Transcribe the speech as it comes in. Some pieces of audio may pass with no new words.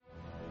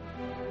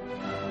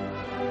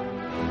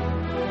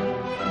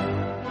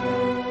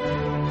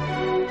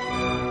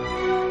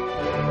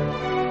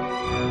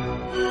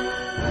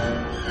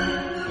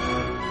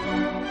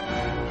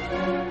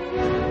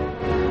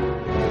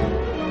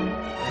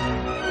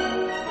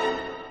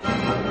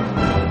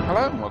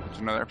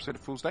welcome to another episode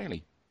of Fool's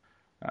Daily.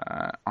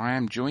 I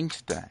am joined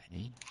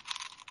today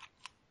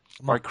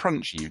by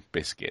Crunchy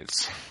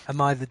Biscuits.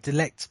 Am I the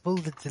delectable,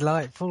 the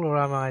delightful, or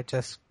am I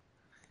just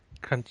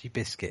Crunchy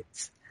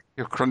Biscuits?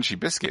 You're Crunchy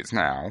Biscuits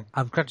now.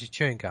 I'm Crunchy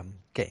Chewing Gum,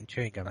 getting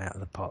chewing gum out of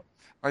the pot.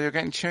 Oh, you're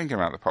getting chewing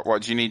gum out of the pot.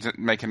 What, do you need to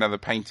make another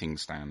painting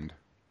stand?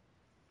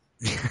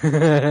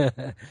 You're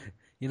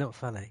not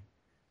funny.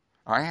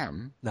 I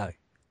am. No,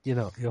 you're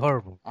not. You're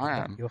horrible. I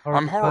am. You're a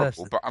horrible I'm horrible,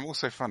 person. but I'm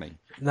also funny.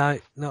 No,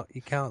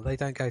 you can't. They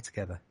don't go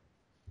together.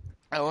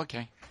 Oh,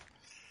 okay.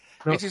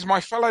 No. It is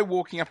my fellow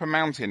walking up a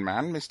mountain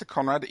man, Mr.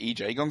 Conrad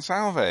E.J.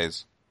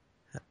 Gonsalves.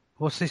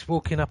 What's this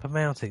walking up a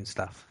mountain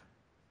stuff?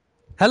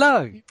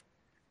 Hello!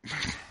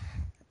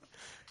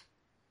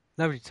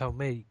 Nobody told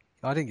me.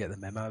 I didn't get the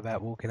memo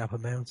about walking up a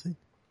mountain.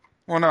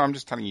 Well, no, I'm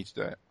just telling you to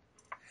do it.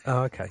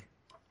 Oh, okay.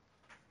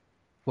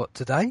 What,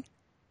 today?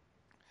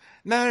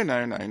 No,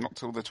 not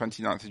till the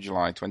 29th of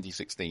July,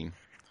 2016.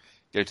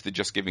 Go to the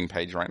Just Giving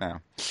page right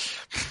now.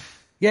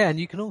 Yeah, and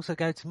you can also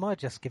go to my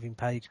Just Giving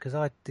page because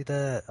I did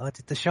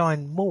the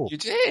Shine Walk. You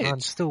did?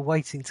 I'm still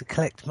waiting to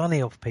collect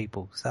money off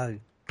people, so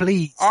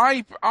please.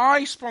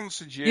 I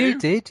sponsored you. You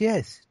did,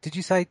 yes. Did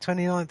you say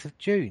 29th of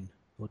June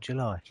or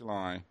July?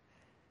 July.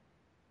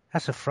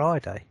 That's a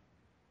Friday.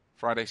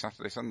 Friday,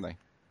 Saturday, Sunday.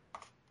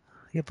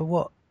 Yeah, but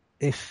what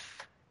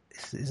if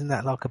isn't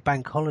that like a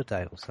bank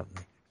holiday or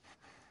something?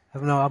 I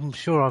don't know. I'm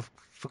sure I've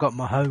forgot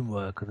my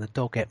homework, and the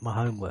dog ate my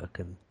homework,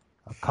 and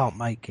I can't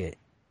make it.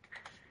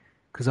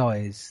 Because I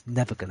is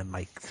never going to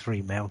make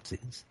 3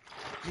 mountains.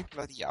 You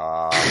bloody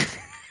are.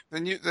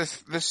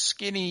 the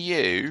skinny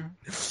you.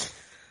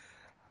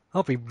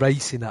 I'll be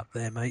racing up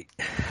there, mate.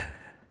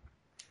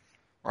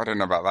 I don't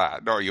know about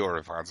that. Not at your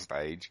advanced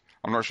stage.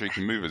 I'm not sure you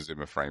can move a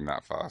Zimmer frame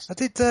that fast. I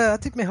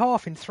did my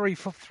half in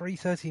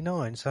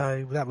 3:39,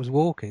 so that was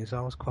walking. So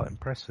I was quite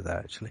impressed with that,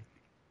 actually.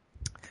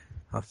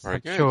 I'm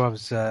sure I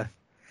was a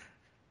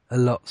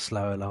lot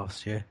slower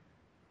last year,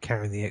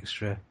 carrying the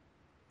extra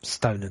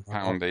stone and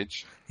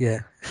poundage.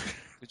 Yeah.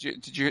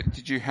 Did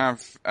you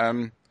have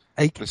the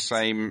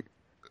same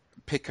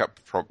pickup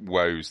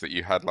woes that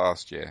you had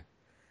last year?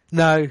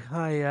 No,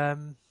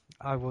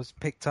 I was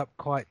picked up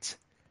quite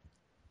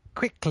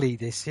quickly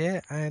this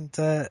year, and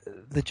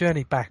the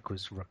journey back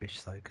was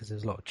rubbish though, because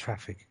there's a lot of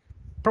traffic.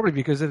 Probably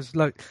because there was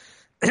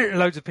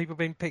loads of people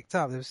being picked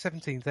up. There were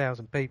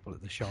 17,000 people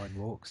at the Shine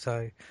Walk,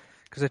 so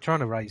because they're trying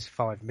to raise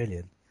 5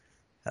 million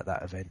at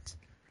that event.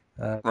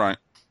 Right.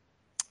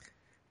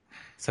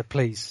 So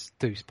please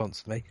do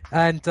sponsor me.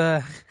 And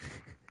yeah,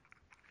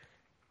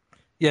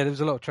 there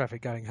was a lot of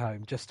traffic going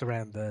home just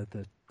around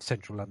the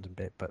central London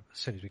bit, but as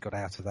soon as we got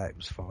out of that, it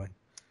was fine.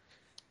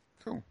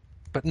 Cool.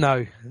 But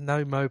no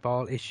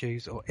mobile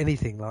issues or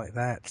anything like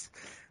that.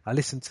 I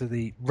listened to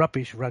the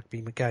rubbish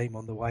rugby game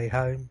on the way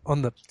home,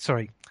 on the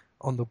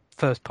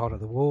first part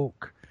of the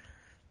walk.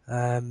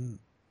 I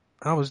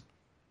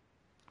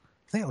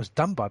think I was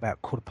done by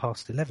about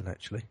 11:15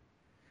 actually.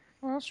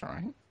 Well, that's all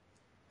right.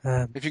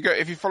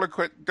 If you follow,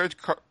 go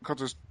to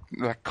Cotter's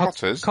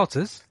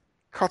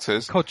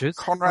Conrad's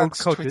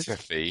Twitter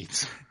feed,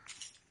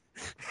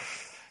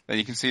 then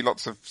you can see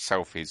lots of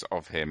selfies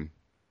of him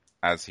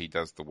as he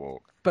does the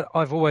walk. But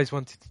I've always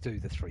wanted to do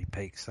the 3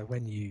 peaks, so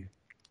when you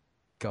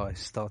guys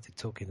started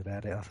talking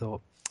about it, I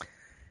thought,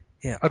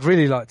 yeah, I'd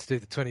really like to do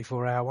the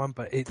 24-hour one,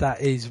 but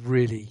that is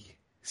really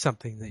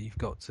something that you've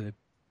got to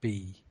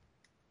be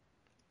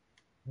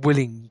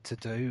willing to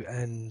do,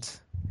 and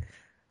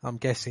I'm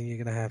guessing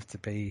you're going to have to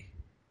be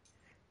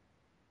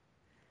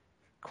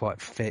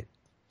quite fit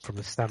from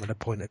a stamina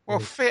point of view. Well,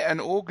 fit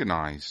and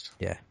organised.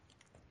 Yeah.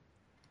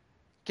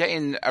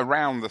 Getting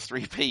around the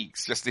 3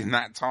 peaks just in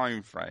that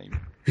time frame.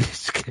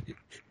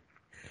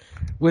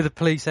 With a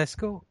police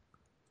escort?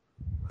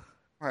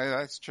 Well,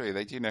 that's true.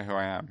 They do know who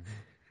I am.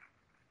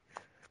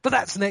 But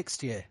that's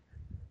next year.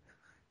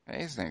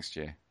 It is next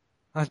year.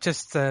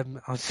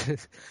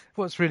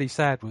 What's really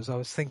sad was I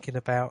was thinking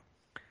about,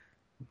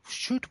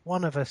 should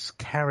one of us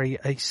carry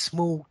a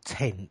small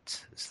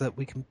tent so that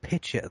we can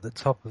pitch it at the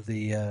top of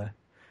the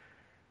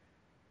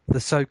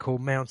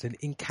so-called mountain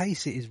in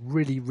case it is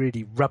really,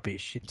 really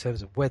rubbish in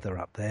terms of weather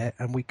up there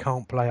and we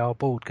can't play our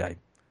board game?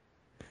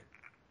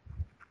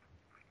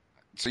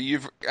 So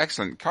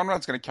excellent.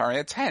 Conrad's going to carry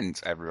a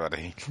tent,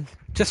 everybody.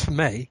 Just for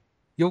me.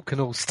 You can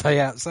all stay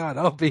outside.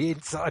 I'll be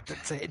inside the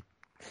tent.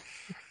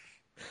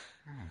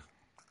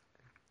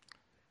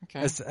 Okay.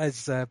 As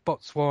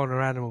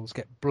Botswana animals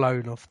get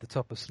blown off the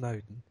top of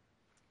Snowdon.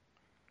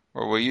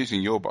 Well, we're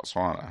using your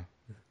Botswana.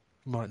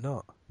 Might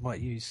not.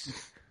 We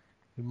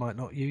might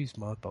not use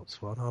my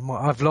Botswana.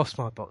 I've lost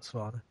my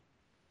Botswana.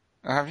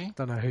 Have you?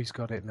 Don't know who's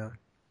got it now.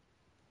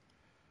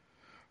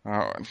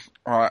 Well,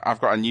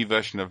 I've got a new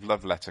version of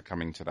Love Letter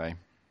coming today.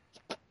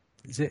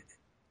 Is it?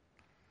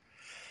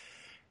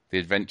 The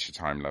Adventure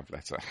Time Love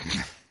Letter.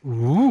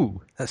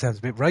 Ooh, that sounds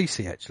a bit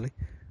racy, actually.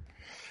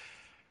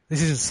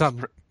 This isn't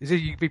some. Is it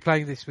you could be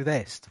playing this with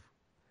Est?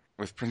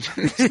 With Prince?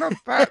 It's not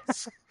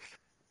that.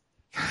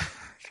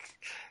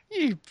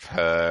 You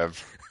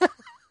perv.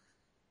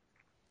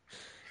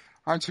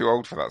 I'm too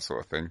old for that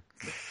sort of thing.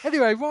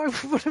 Anyway,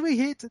 what are we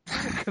here to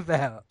talk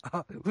about?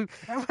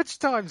 How much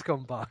time's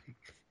gone by?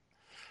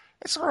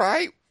 It's all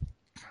right.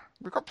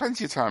 We've got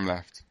plenty of time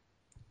left.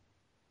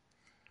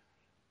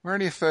 We're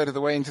only a third of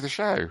the way into the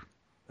show.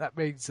 That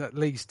means at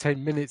least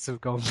 10 minutes have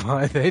gone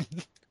by then.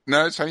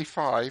 No, it's only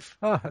 5.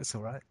 Oh, that's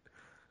all right.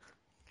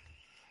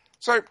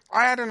 So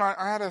I had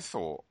a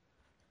thought,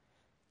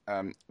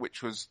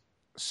 which was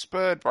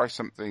spurred by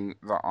something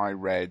that I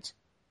read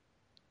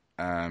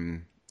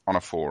on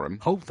a forum.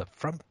 Hold the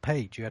front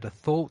page. You had a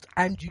thought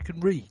and you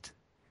can read.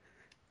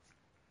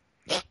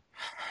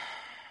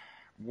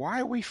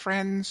 Why are we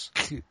friends?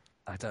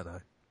 I don't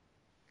know.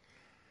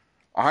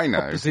 I know.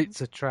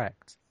 Opposites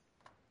attract.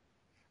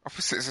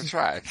 Opposites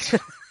attract.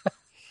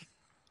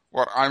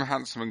 What? I'm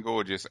handsome and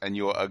gorgeous, and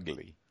you're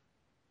ugly.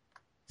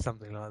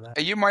 Something like that.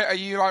 Are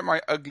you like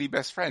my ugly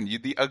best friend? You're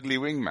the ugly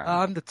wingman.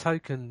 I'm the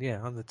token.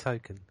 Yeah, I'm the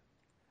token.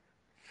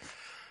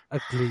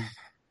 Ugly.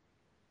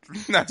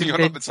 No, you're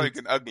not the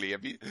token ugly.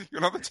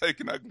 You're not the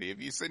token ugly.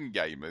 Have you seen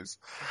Gamers?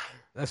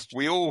 That's true.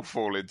 We all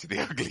fall into the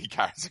ugly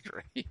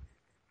category.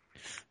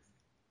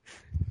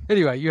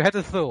 Anyway, you had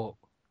a thought.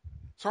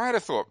 So I had a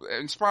thought,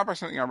 inspired by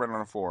something I read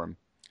on a forum,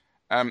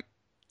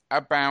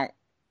 about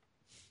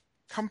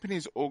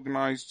companies'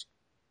 organised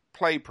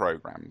play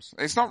programs.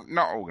 It's not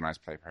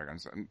organised play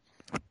programs.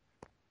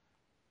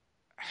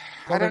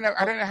 I don't know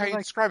how you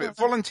describe it.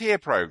 Volunteer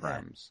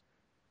programs.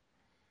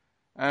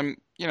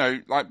 Yeah.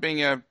 Like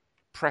being a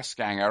press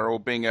ganger or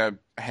being a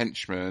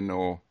henchman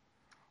or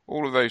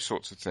all of those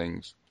sorts of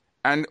things,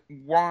 and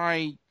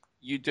why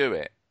you do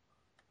it,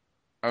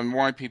 and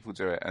why people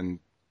do it, and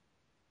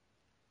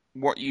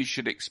what you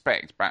should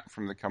expect back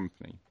from the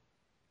company.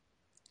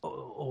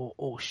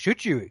 Or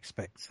should you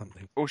expect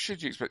something? Or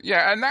should you expect?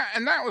 Yeah, and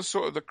that was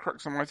sort of the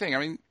crux of my thing. I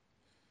mean,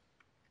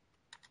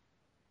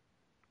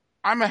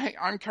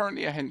 I'm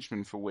currently a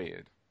henchman for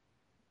Weird,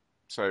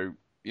 so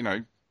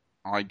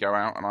I go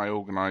out and I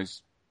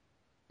organise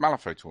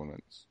Malifaux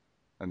tournaments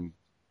and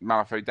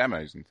Malifaux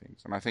demos and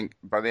things. And I think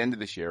by the end of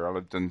this year, I'll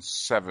have done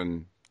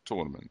 7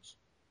 tournaments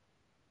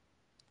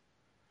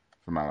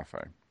for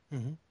Malifaux.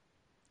 Mm-hmm.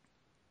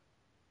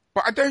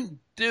 But I don't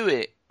do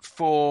it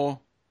for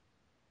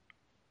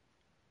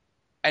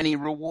any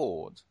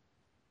reward,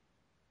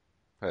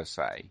 per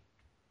se.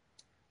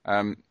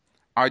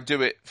 I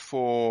do it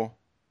for,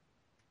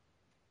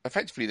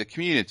 effectively, the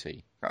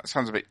community. That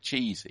sounds a bit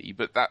cheesy,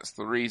 but that's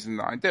the reason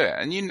that I do it.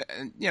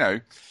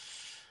 And,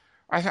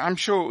 I'm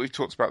sure we've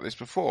talked about this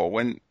before.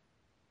 When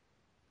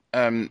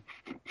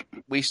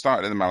we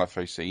started in the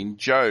Malifaux scene,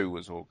 Joe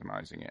was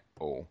organising it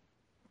all.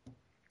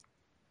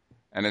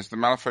 And as the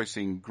Malifaux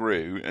scene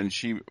grew, and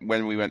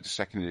when we went to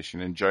 2nd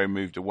edition and Joe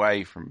moved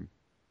away from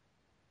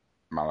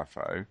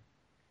Malifaux,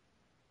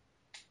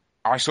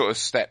 I sort of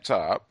stepped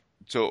up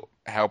to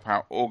help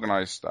out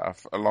organise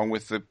stuff along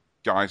with the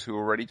guys who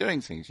were already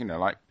doing things,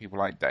 like people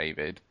like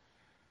David,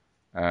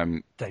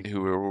 who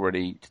were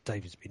already...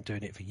 David's been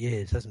doing it for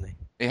years, hasn't he?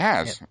 He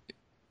has.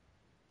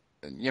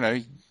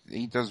 Yep.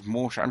 He does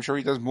more... I'm sure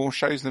he does more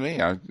shows than me.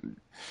 I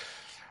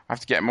have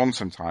to get him on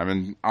sometime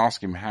and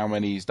ask him how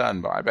many he's done,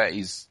 but I bet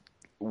he's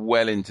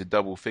well into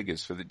double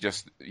figures for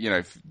just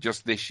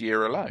this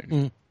year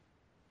alone.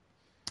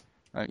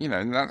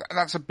 And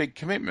that's a big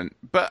commitment.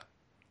 But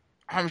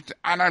I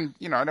don't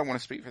want to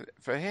speak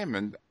for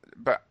him,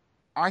 but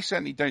I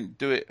certainly don't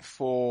do it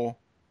for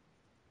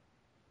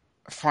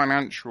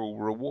financial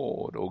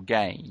reward or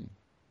gain.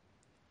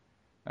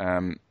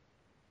 Now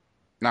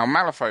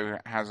Malifaux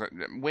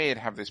Weird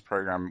have this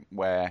program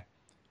where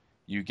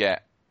you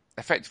get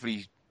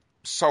effectively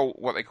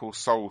what they call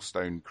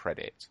Soulstone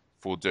credit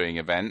for doing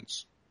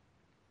events,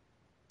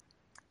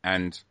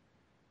 and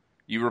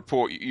you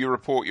report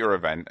your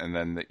event, and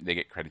then they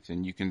get credited,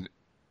 and you can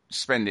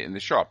spend it in the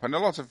shop. And a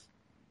lot of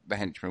the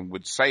henchmen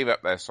would save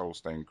up their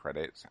Soulstone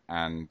credits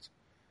and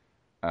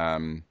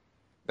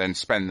then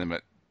spend them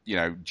at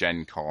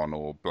Gen Con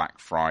or Black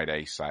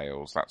Friday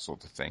sales, that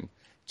sort of thing,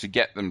 to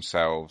get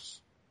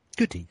themselves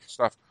goodies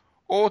stuff,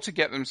 or to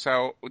get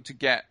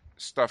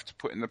stuff to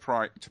put in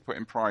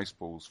prize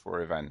pools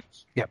for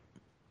events. Yep.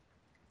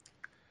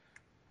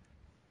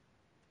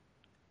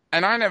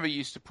 And I never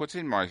used to put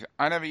in my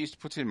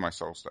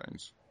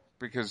Soulstones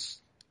because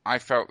I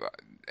felt that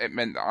it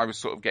meant that I was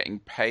sort of getting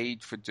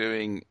paid for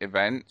doing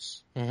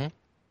events. Mm-hmm.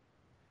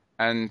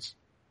 And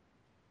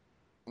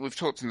we've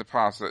talked in the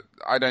past that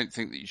I don't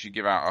think that you should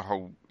give out a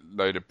whole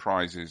load of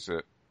prizes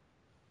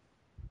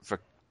for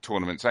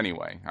tournaments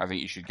anyway. I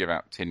think you should give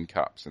out tin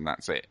cups and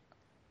that's it.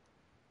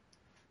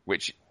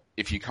 Which,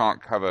 if you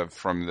can't cover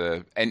from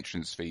the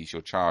entrance fees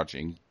you're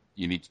charging,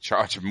 you need to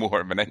charge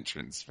more of an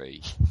entrance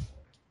fee.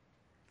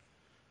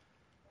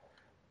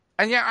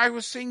 And yeah, I've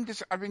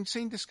been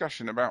seeing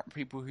discussion about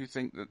people who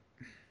think that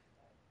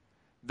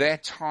their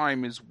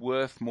time is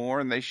worth more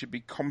and they should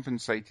be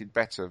compensated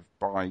better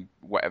by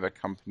whatever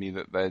company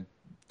that they're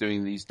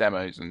doing these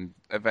demos and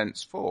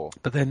events for.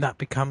 But then that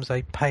becomes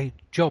a paid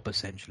job,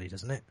 essentially,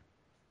 doesn't it?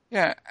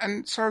 Yeah,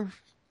 and so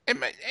it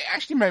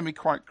actually made me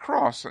quite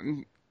cross,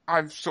 and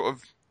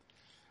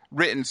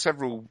written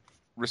several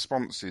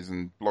responses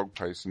and blog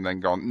posts and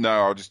then gone, no,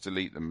 I'll just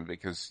delete them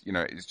because,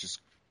 it's just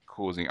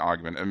causing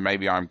argument and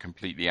maybe I'm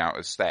completely out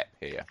of step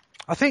here.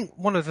 I think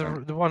one of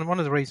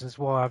the reasons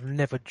why I've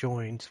never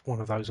joined one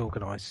of those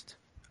organised,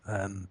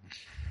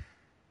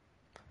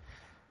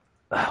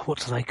 what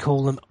do they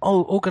call them?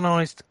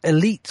 Organised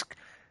elite.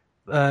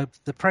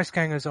 The press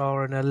gangers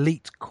are an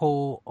elite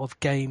core of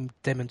game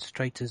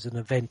demonstrators and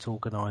event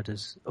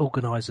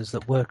organisers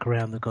that work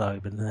around the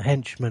globe, and the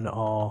henchmen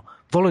are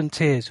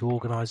volunteers who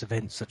organise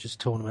events such as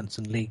tournaments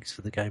and leagues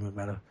for the game of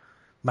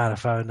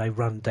Malifaux, and they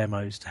run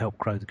demos to help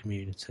grow the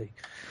community.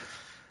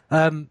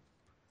 Even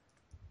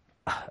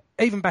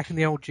back in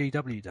the old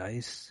GW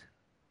days,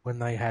 when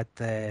they had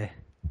their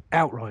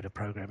Outrider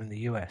program in the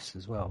US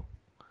as well,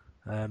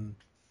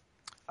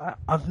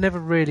 I've never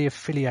really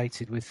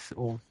affiliated with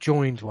or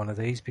joined one of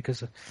these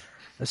because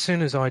as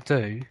soon as I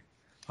do,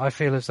 I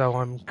feel as though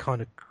I'm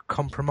kind of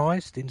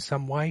compromised in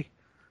some way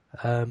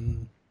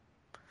from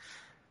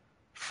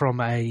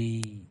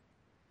a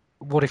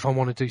what if I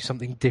want to do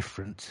something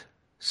different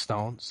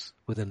stance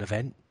with an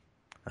event.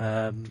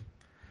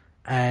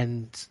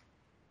 And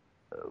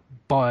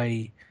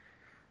by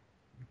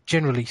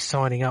generally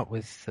signing up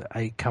with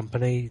a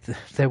company,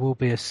 there will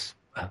be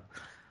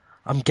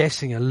I'm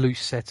guessing a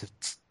loose set of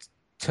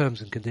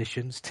terms and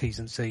conditions, T's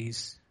and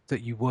C's,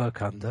 that you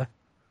work under.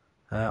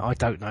 I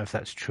don't know if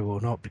that's true or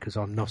not because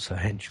I'm not a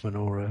henchman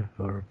or a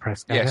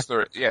press ganger.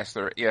 Yes,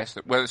 there.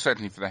 Well,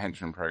 certainly for the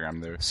henchman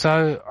program, there.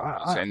 So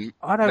I don't.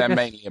 They're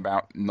mainly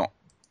about not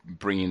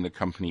bringing the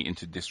company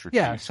into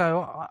disrepute. Yeah,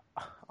 so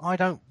I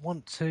don't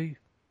want to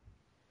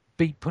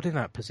be put in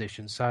that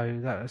position. So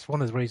that's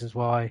one of the reasons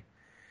why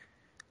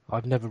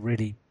I've never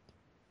really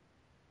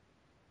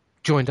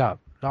joined up.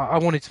 I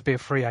wanted to be a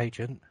free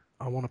agent.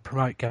 I want to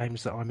promote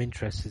games that I'm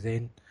interested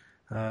in.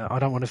 I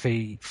don't want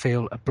to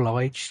feel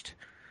obliged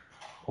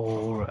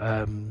or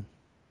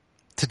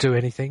to do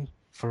anything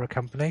for a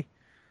company.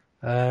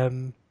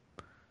 And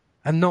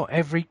not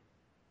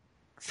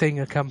everything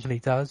a company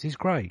does is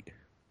great,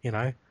 and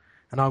I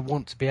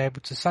want to be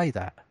able to say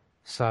that.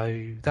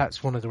 So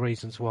that's one of the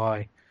reasons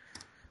why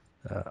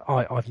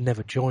I've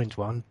never joined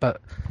one.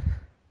 But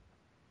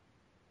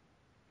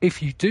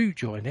if you do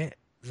join it,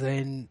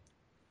 then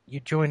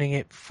you're joining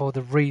it for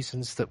the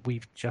reasons that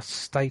we've just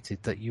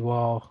stated, that you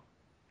are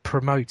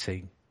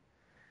promoting,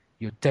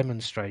 you're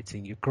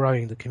demonstrating, you're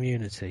growing the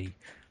community,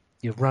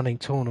 you're running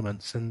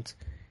tournaments. And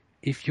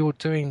if you're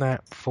doing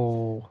that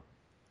for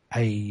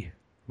a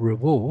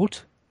reward,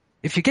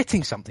 if you're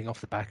getting something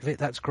off the back of it,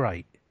 that's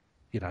great.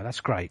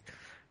 That's great.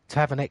 To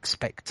have an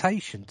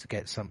expectation to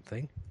get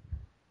something,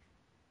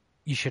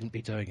 you shouldn't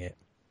be doing it.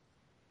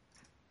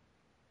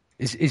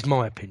 Is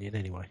my opinion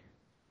anyway.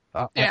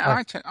 I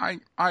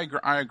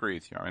agree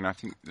with you. I mean, I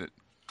think that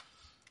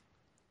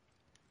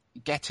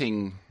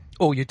getting...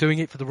 Or you're doing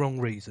it for the wrong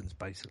reasons,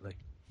 basically.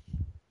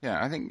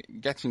 Yeah, I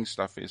think getting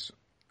stuff is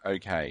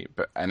okay,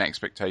 but an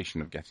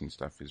expectation of getting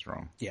stuff is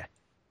wrong. Yeah.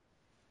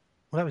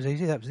 Well, that was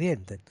easy. That was the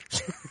end, then.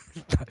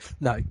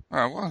 No.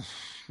 Well, it was.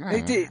 No.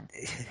 It did.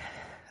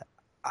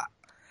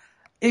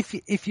 If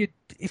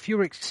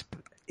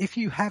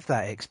you have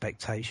that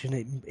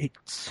expectation,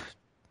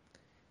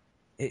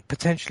 it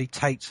potentially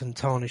takes and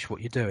tarnish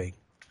what you're doing,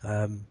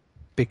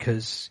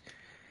 because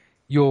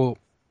you're.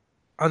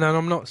 And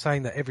I'm not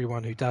saying that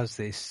everyone who does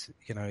this,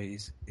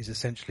 is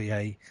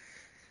essentially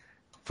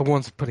for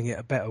want of putting it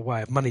a better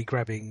way, of money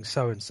grabbing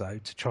so and so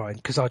to try and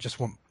because I just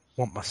want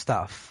my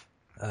stuff.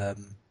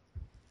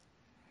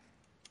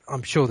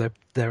 I'm sure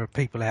there are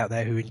people out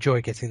there who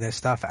enjoy getting their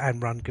stuff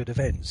and run good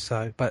events.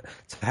 So, but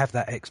to have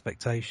that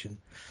expectation,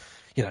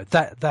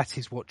 that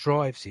is what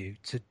drives you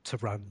to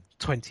run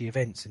 20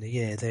 events in a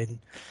year.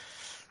 Then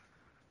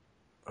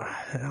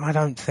I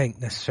don't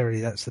think necessarily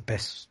that's the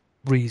best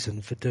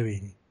reason for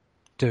doing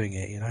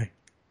it.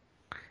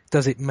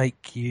 Does it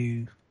make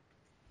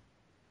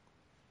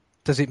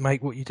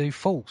what you do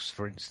false,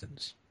 for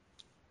instance?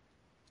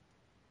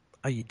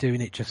 Are you doing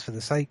it just for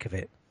the sake of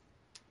it?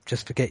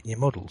 Just for getting your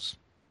models?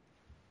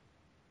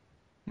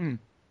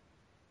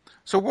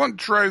 So what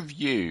drove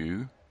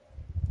you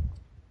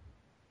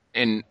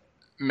in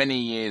many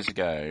years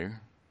ago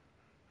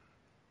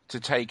to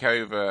take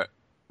over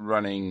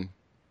running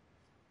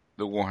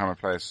the Warhammer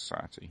Players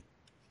Society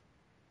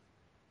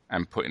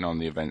and putting on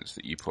the events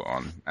that you put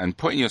on and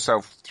putting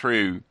yourself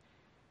through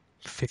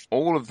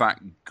all of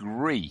that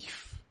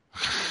grief?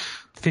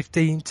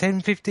 15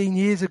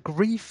 years of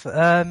grief.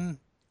 Well,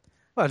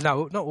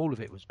 no, not all of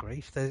it was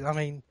grief. There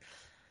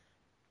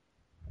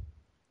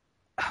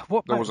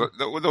was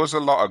a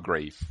lot of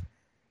grief.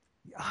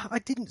 I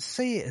didn't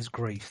see it as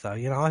grief, though.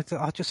 I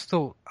just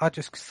thought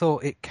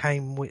it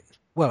came with.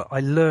 Well,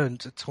 I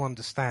learned to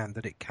understand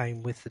that it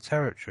came with the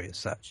territory as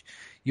such.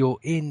 You're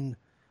in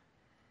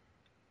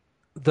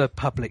the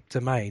public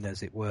domain,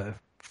 as it were,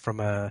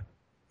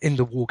 in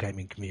the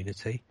wargaming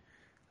community,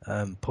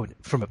 from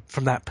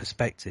that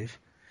perspective,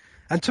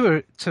 and to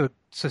a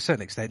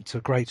certain extent, to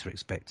a greater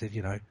perspective,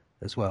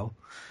 as well.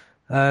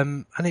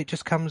 And it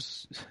just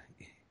comes.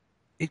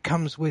 It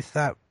comes with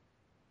that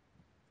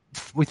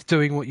with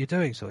doing what you're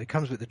doing. So it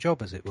comes with the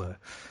job, as it were.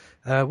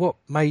 What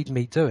made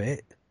me do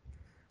it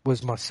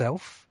was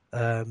myself.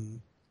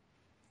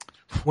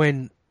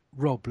 When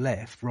Rob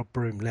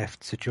Broom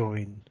left to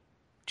join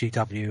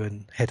GW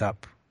and head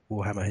up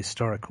Warhammer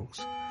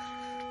Historicals,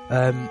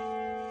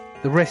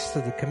 the rest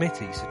of the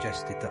committee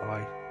suggested that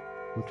I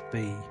would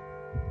be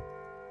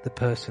the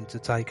person to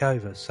take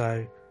over.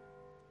 So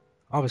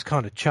I was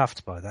kind of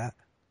chuffed by that,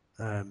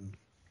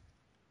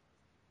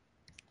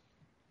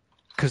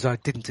 because I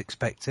didn't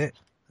expect it.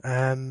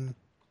 And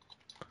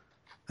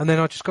then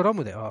I just got on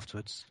with it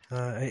afterwards.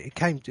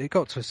 It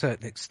got to a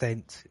certain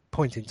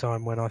point in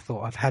time when I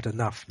thought I've had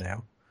enough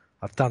now.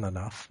 I've done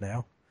enough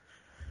now.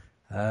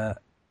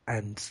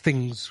 And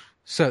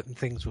certain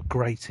things were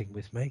grating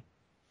with me.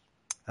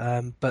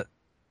 But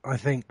I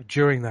think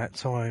during that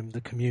time,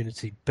 the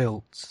community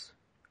built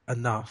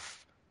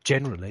enough,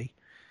 generally,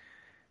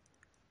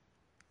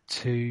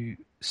 to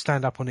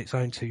stand up on its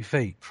own 2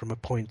 feet from a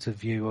point of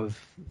view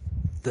of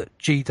that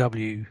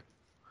GW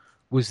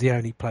was the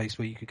only place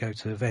where you could go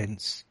to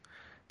events.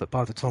 But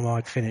by the time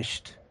I'd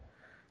finished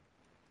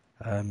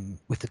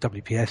with the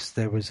WPS,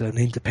 there was an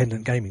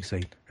independent gaming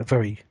scene, a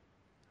very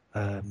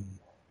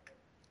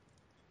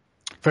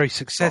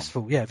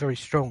successful, very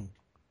strong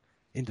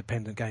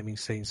independent gaming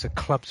scene. So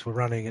clubs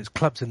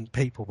and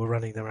people were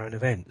running their own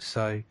events.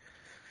 So,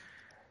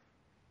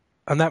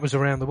 and that was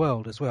around the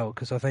world as well,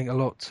 because I think a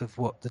lot of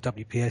what the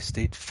WPS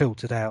did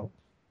filtered out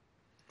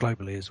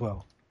globally as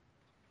well.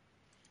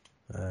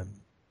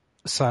 And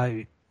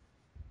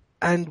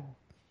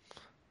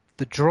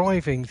the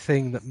driving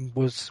thing that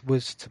was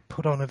to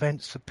put on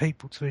events for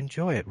people to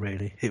enjoy it.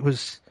 Really, it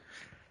was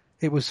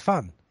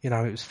fun. You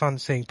know, it was fun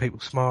seeing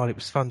people smile. It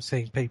was fun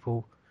seeing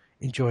people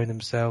enjoying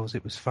themselves.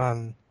 It was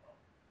fun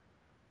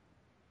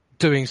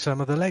doing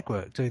some of the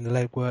legwork, doing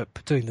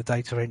the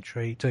data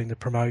entry, doing the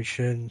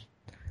promotion.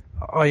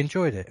 I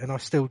enjoyed it, and I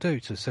still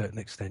do to a certain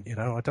extent. You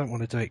know, I don't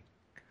want to do it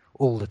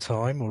all the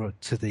time or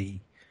to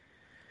the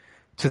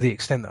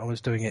extent that I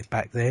was doing it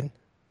back then.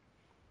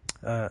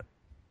 I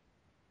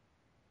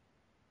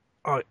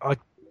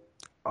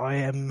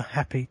am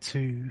happy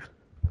to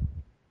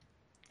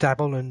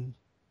dabble and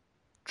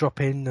drop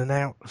in and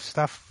out of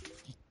stuff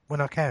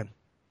when I can.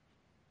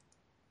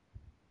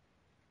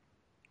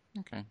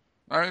 Okay.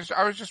 I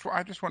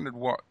just wondered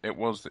what it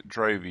was that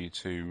drove you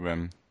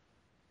to.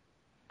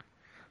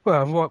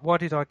 Well, why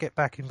did I get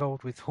back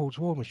involved with Horde's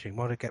War Machine?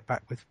 Why did I get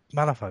back with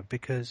Malifaux?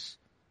 Because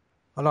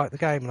I liked the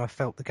game and I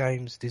felt the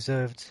games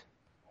deserved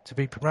to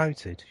be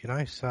promoted. You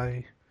know,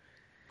 so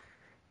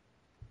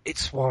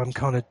it's why I'm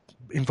kind of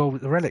involved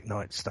with the Relic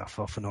Knight stuff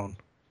off and on,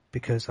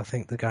 because I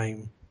think the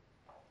game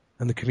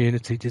and the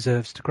community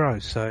deserves to grow.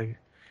 So,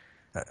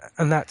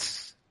 and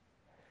that's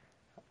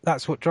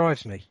what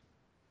drives me.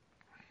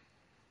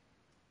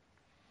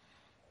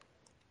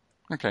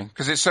 Okay,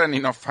 because it's certainly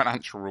not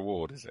financial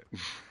reward, is it?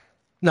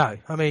 No,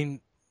 I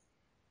mean,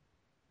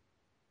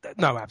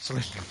 no,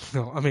 absolutely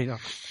not. I mean,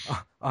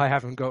 I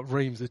haven't got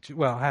reams of.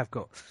 Well, I've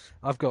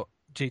got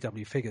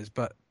GW figures,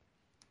 but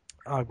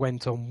I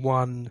went on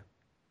one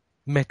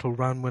metal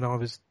run when I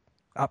was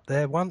up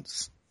there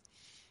once.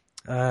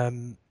 I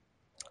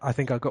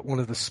think I got one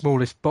of the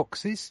smallest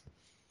boxes,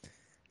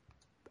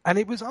 and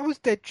I was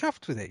dead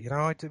chuffed with it. You know,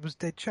 I was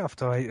dead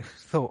chuffed. I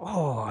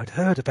thought, I'd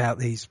heard about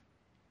these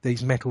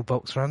metal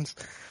box runs,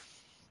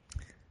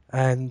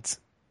 and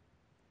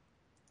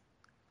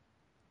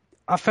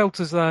I felt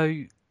as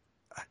though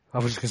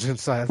I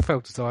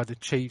felt as though I'd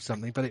achieved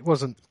something, but it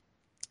wasn't.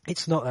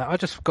 It's not that. I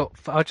just felt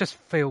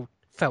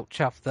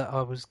chuffed that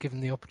I was given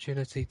the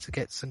opportunity to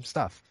get some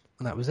stuff,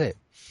 and that was it.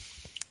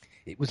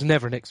 It was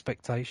never an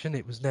expectation.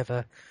 It was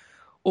never,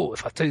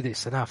 if I do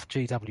this enough,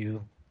 GW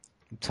will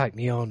take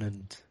me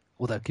on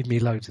or they'll give me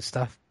loads of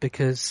stuff,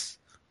 because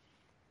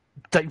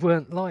they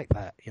weren't like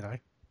that, you know.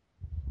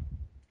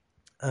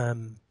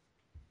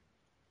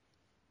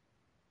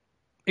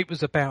 It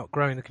was about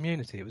growing the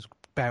community. It was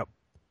about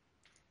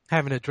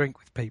having a drink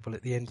with people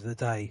at the end of the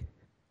day,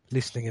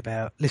 listening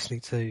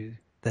to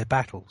their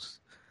battles,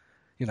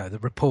 you know, the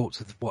reports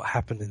of what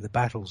happened in the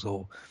battles,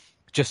 or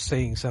just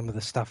seeing some of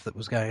the stuff that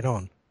was going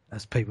on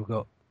as people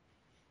got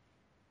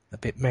a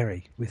bit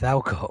merry with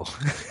alcohol.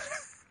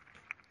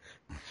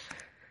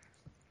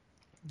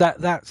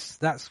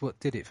 That's what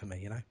did it for me,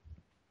 you know.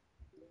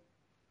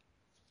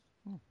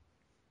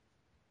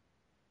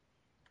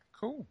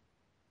 Cool.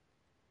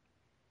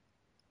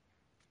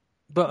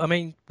 But I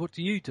mean, what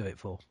do you do it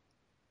for?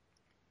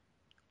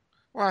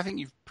 Well, I think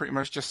you've pretty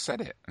much just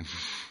said it.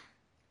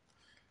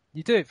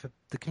 You do it for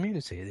the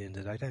community at the end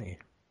of the day, don't you?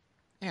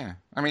 Yeah.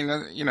 I mean,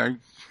 you know,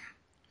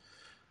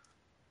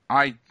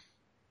 as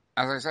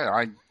I said,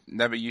 I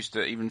never used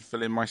to even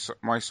fill in my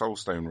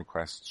Soulstone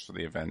requests for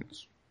the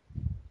events.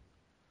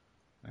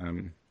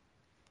 And,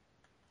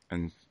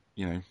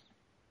 you know,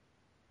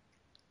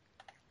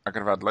 I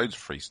could have had loads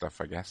of free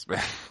stuff, I guess,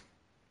 but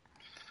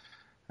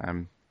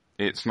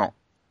it's not.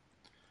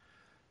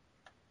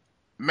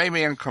 Made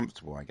me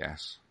uncomfortable, I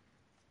guess.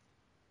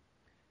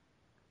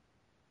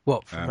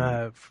 What, from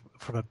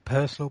a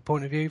personal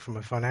point of view, from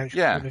a financial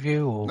Yeah. point of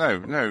view, or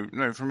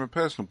No, from a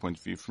personal point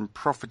of view, from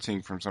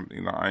profiting from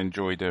something that I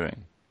enjoy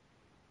doing.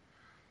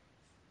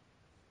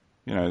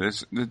 You know,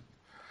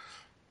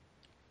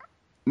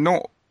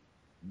 not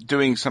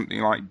doing something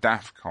like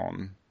DAF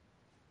CON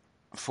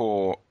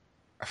for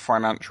a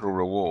financial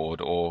reward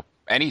or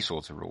any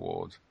sort of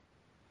reward,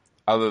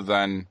 other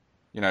than,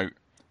 you know,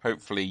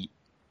 hopefully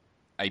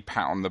a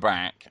pat on the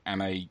back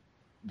and a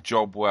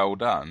job well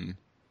done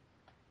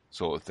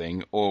sort of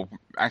thing, or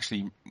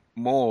actually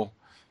more,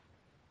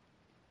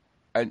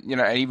 you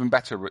know, an even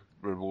better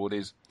reward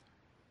is,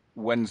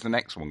 when's the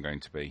next one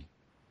going to be?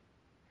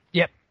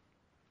 Yep.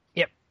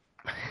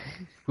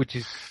 Which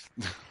is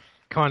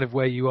kind of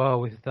where you are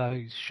with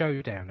those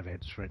showdown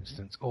events, for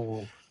instance,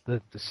 or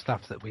the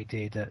stuff that we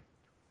did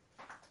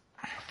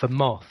for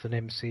Moth and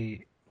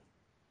MC.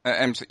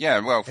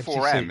 Yeah, well, MCC,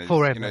 4M is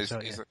 4M, you know that's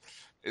right,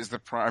 is the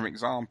prime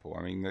example.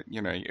 I mean,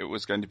 you know, it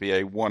was going to be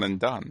a one and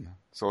done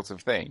sort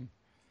of thing,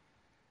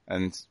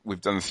 and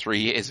we've done 3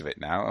 years of it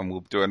now, and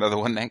we'll do another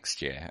one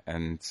next year.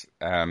 And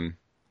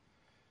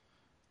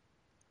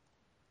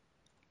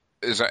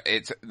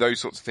it's those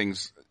sorts of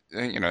things.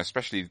 You know,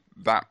 especially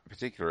that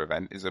particular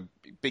event is a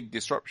big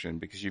disruption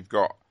because you've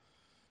got,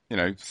 you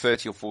know,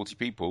 30 or 40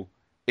 people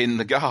in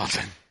the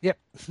garden. Yep.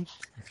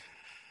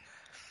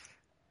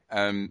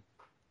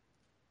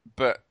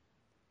 But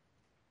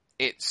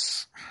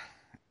it's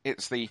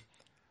the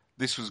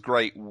this was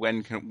great.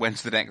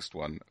 When's the next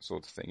one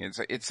sort of thing?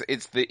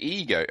 It's the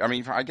ego. I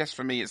mean, I guess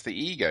for me, it's the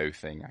ego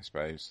thing. I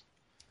suppose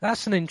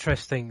That's an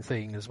interesting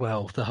thing as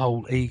well. The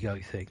whole ego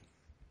thing.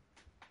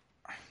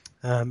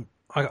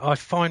 I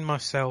find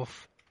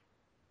myself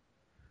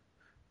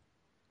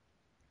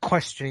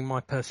questioning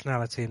my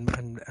personality,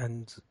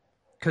 and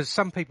because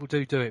some people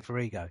do it for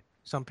ego,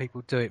 some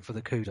people do it for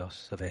the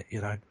kudos of it, you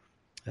know.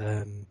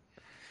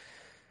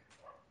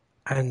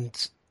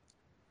 And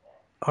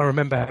I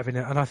remember having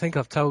it, and I think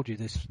I've told you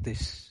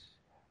this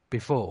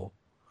before.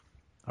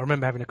 I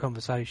remember having a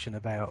conversation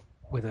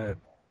with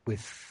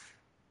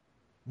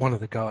one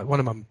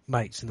of my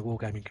mates in the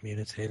wargaming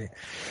community, and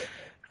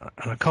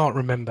I can't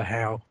remember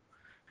how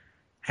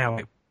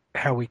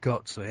we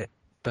got to it,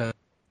 but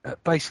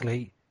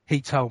basically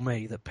he told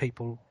me that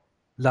people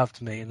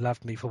loved me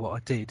for what I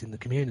did in the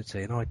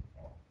community, and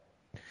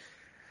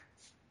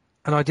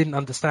I didn't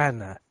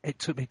understand that. It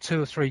took me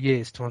 2 or 3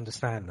 years to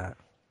understand that,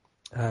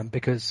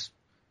 because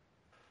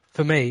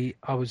for me,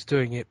 I was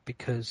doing it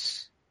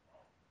because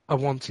I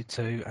wanted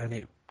to, and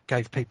it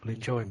gave people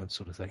enjoyment,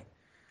 sort of thing.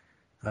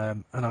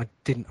 And I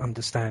didn't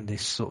understand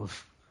this sort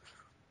of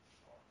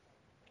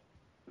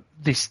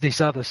this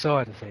other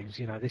side of things,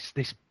 you know, this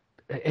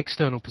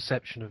external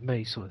perception of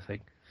me, sort of thing.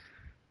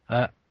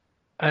 And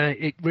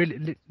it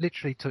really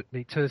literally took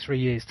me 2 or 3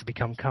 years to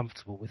become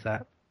comfortable with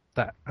that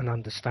and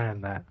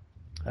understand that.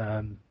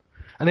 And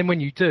then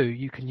when you do,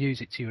 you can use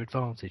it to your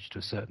advantage to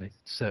a certain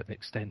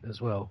extent as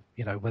well.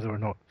 You know, whether or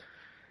not,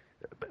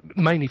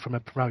 mainly from a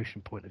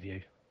promotion point of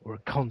view or a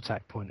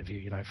contact point of view.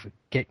 You know, for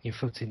getting your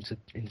foot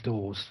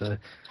indoors for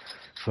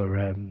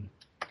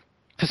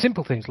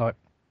simple things like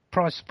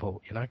prize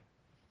support. You know.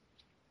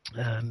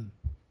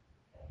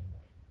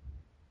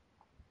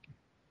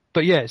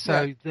 But yeah,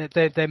 so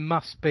yeah. There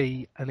must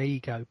be an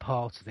ego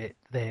part of it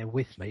there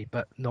with me,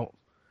 but not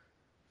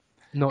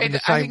in the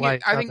same way.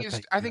 I think it's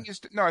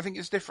different. I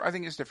think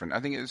it's different. I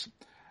think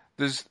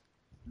there's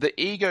the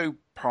ego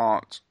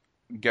part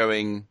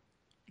going,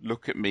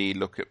 look at me,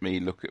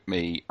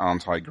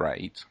 aren't I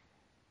great?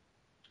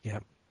 Yeah.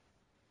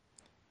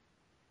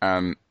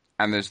 And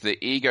there's the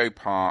ego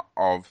part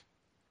of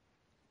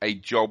a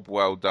job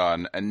well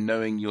done and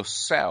knowing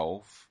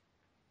yourself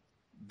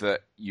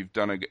that you've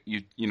done a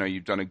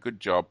good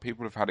job,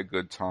 people have had a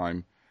good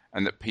time,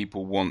 and that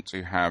people want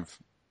to have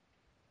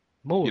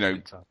more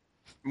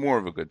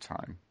of a good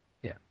time.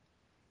 Yeah.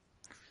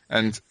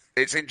 And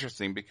it's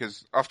interesting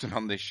because often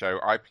on this show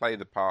I play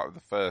the part of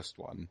the first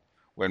one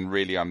when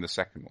really I'm the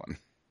second one.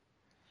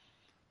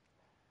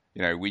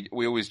 You know, we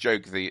always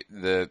joke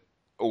the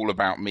all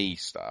about me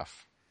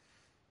stuff.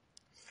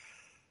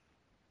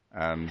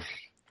 But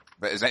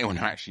as anyone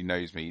who actually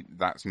knows me,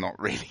 that's not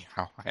really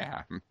how I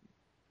am.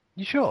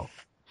 You sure?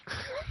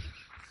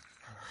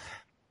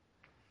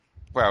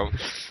 Well,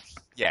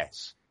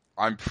 yes.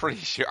 I'm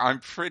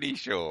pretty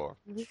sure.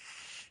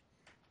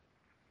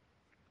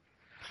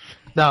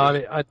 No, I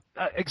mean,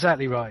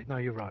 exactly right. No,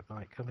 you're right,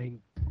 Mike. I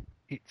mean,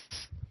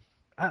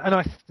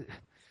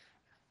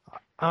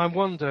 I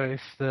wonder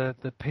if the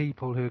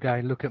people who are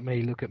going, look at me,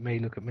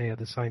 are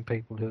the same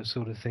people who are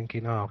sort of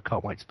thinking, oh, I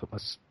can't wait to put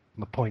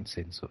my points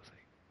in, sort of thing.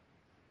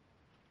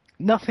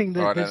 Nothing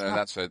that. Oh, I don't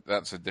know.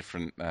 That's a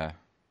different.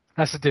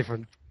 That's a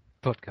different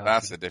podcast.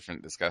 That's a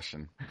different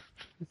discussion.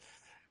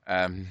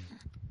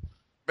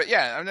 But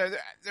yeah, I know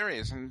there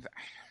is, and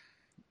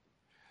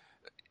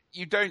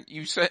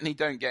you certainly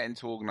don't get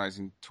into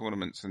organising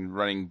tournaments and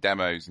running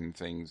demos and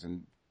things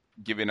and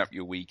giving up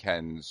your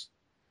weekends,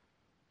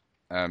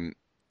 to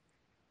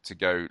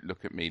go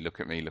look at me,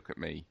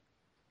 because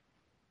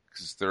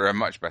there are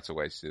much better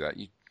ways to do that.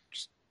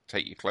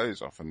 take your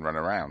clothes off and run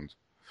around.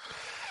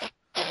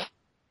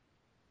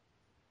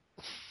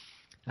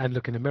 And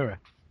look in the mirror.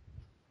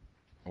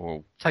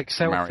 Or take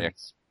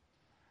selfies.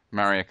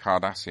 Marry a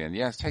Kardashian.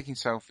 Yes, taking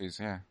selfies,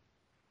 yeah.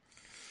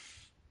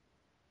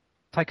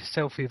 Take a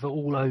selfie of it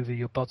all over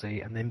your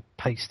body and then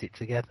paste it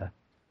together.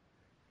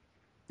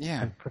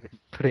 Yeah. And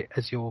put it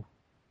as your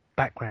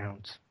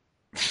background.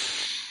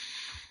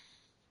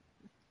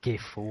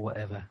 GIF or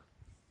whatever.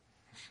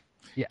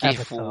 Your GIF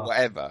avatar. or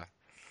whatever.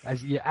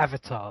 As your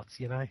avatar,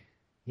 you know?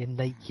 Your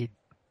naked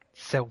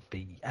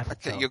selfie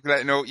avatar. You're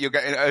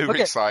getting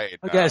overexcited.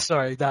 Okay,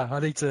 sorry. No, I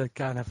need to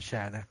go and have a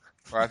shower now.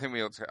 Well, I think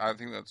we ought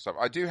to stop.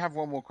 I do have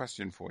one more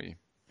question for you.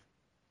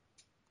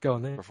 Go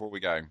on then. Before we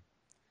go.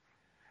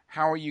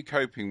 How are you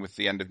coping with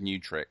the end of New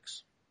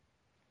Tricks?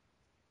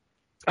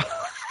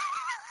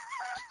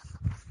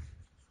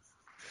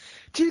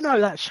 Do you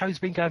know that show's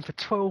been going for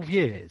 12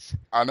 years?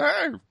 I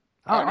know.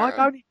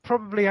 I've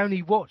probably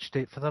only watched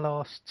it for the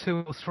last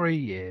 2 or 3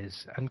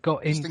 years and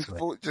got into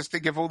it. Just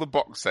think of all the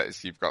box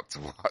sets you've got to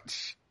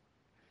watch.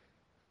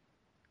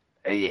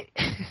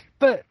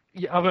 But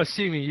I'm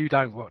assuming you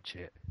don't watch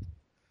it.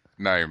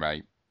 No,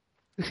 mate.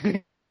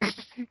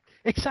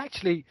 It's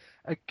actually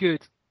a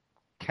good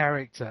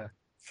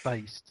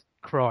character-based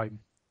crime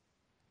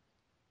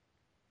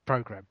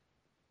program.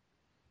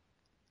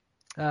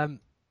 And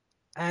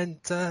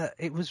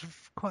it was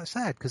quite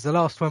sad because the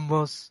last one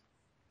was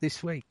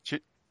this week.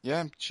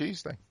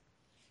 Tuesday.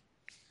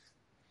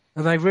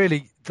 And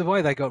the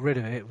way they got rid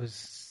of it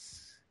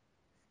was,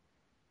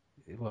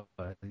 well,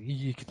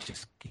 you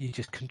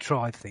just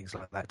contrive things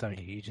like that, don't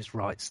you? You just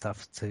write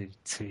stuff to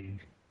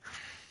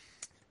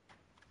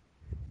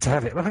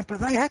have it. But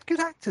they had good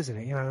actors in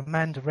it, you know,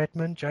 Amanda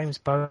Redmond, James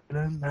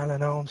Bonham,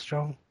 Alan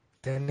Armstrong,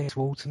 Dennis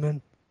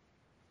Waterman.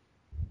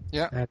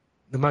 Yeah.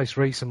 The most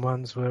recent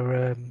ones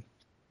were,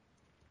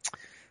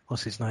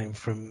 what's his name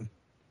from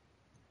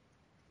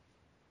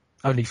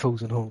Only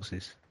Fools and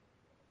Horses?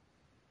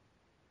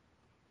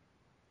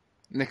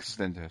 Nicholas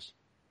Lyndhurst.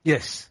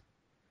 Yes.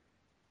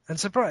 And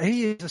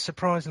he is a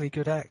surprisingly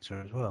good actor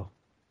as well.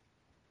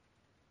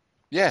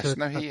 Yes,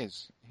 So, he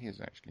is. He is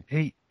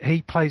actually.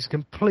 He plays a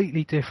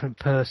completely different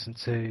person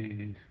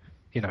to,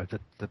 you know,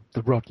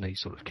 the Rodney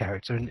sort of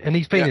character, and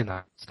he's been in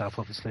that stuff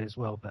obviously as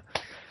well. But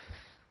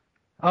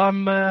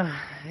I'm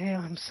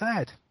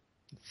sad.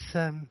 It's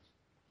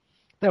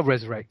they'll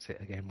resurrect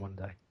it again one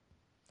day.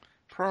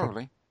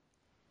 Probably.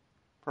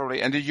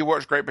 And did you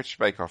watch Great British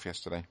Bake Off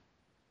yesterday?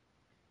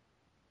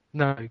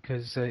 No,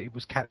 because it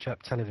was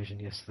catch-up television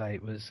yesterday.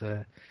 It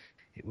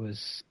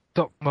was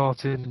Doc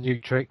Martin,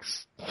 New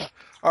Tricks.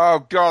 Oh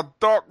God,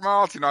 Doc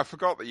Martin! I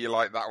forgot that you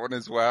like that one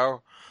as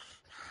well.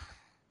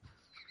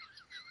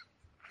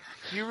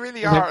 You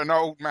really are an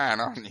old man,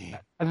 aren't you?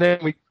 And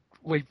then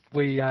we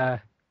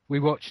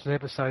watched an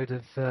episode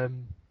of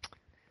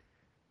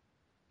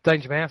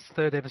Danger Mouse,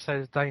 third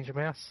episode of Danger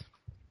Mouse,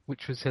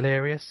 which was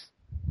hilarious,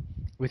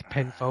 with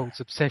Penfold's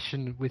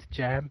obsession with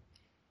jam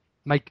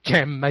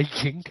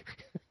making.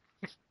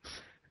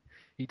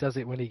 He does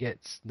it when he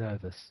gets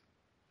nervous.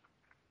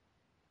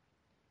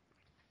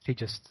 He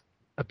just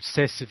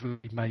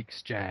obsessively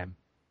makes jam,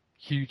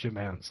 huge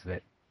amounts of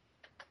it.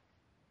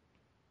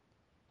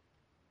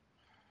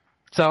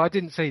 So I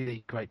didn't see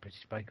the Great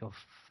British Bake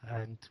Off.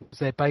 And was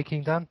there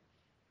baking done?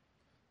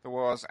 There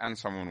was, and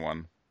someone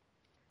won.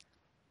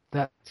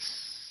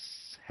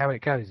 That's how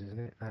it goes, isn't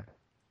it?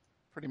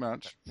 Pretty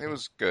much. It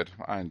was good.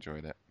 I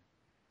enjoyed it.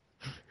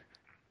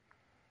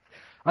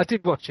 I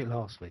did watch it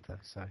last week, though,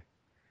 so...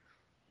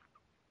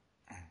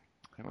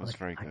 It was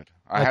very good.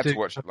 I had to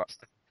watch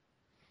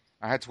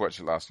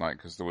it last night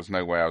because there was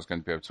no way I was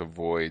going to be able to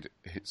avoid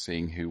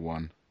seeing who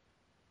won.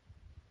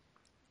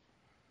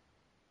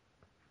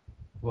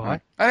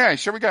 Why? Anyway,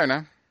 shall we go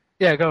now?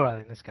 Yeah, go right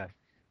then. Let's go.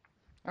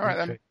 All right,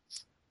 then.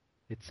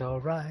 It's all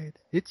right.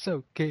 It's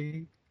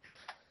okay.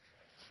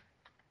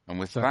 And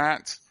with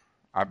that,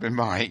 I've been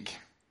Mike.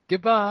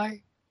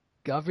 Goodbye.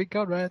 I've been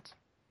Conrad.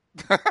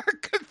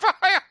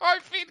 Goodbye,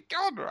 I've been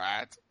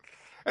Conrad.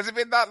 Has it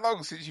been that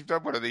long since you've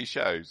done one of these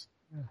shows?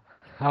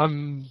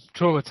 I'm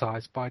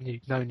traumatised by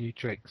no new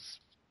tricks.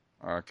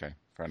 Okay,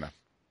 fair enough.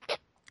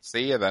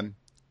 See you then.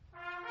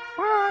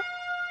 Bye.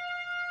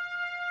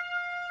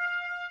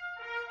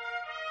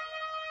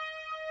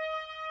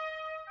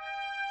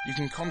 You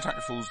can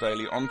contact Fools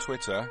Daily on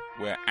Twitter,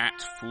 we're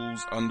at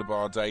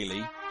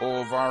Fools_Daily,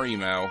 or via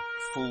email,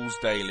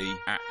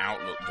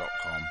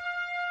 foolsdaily@outlook.com.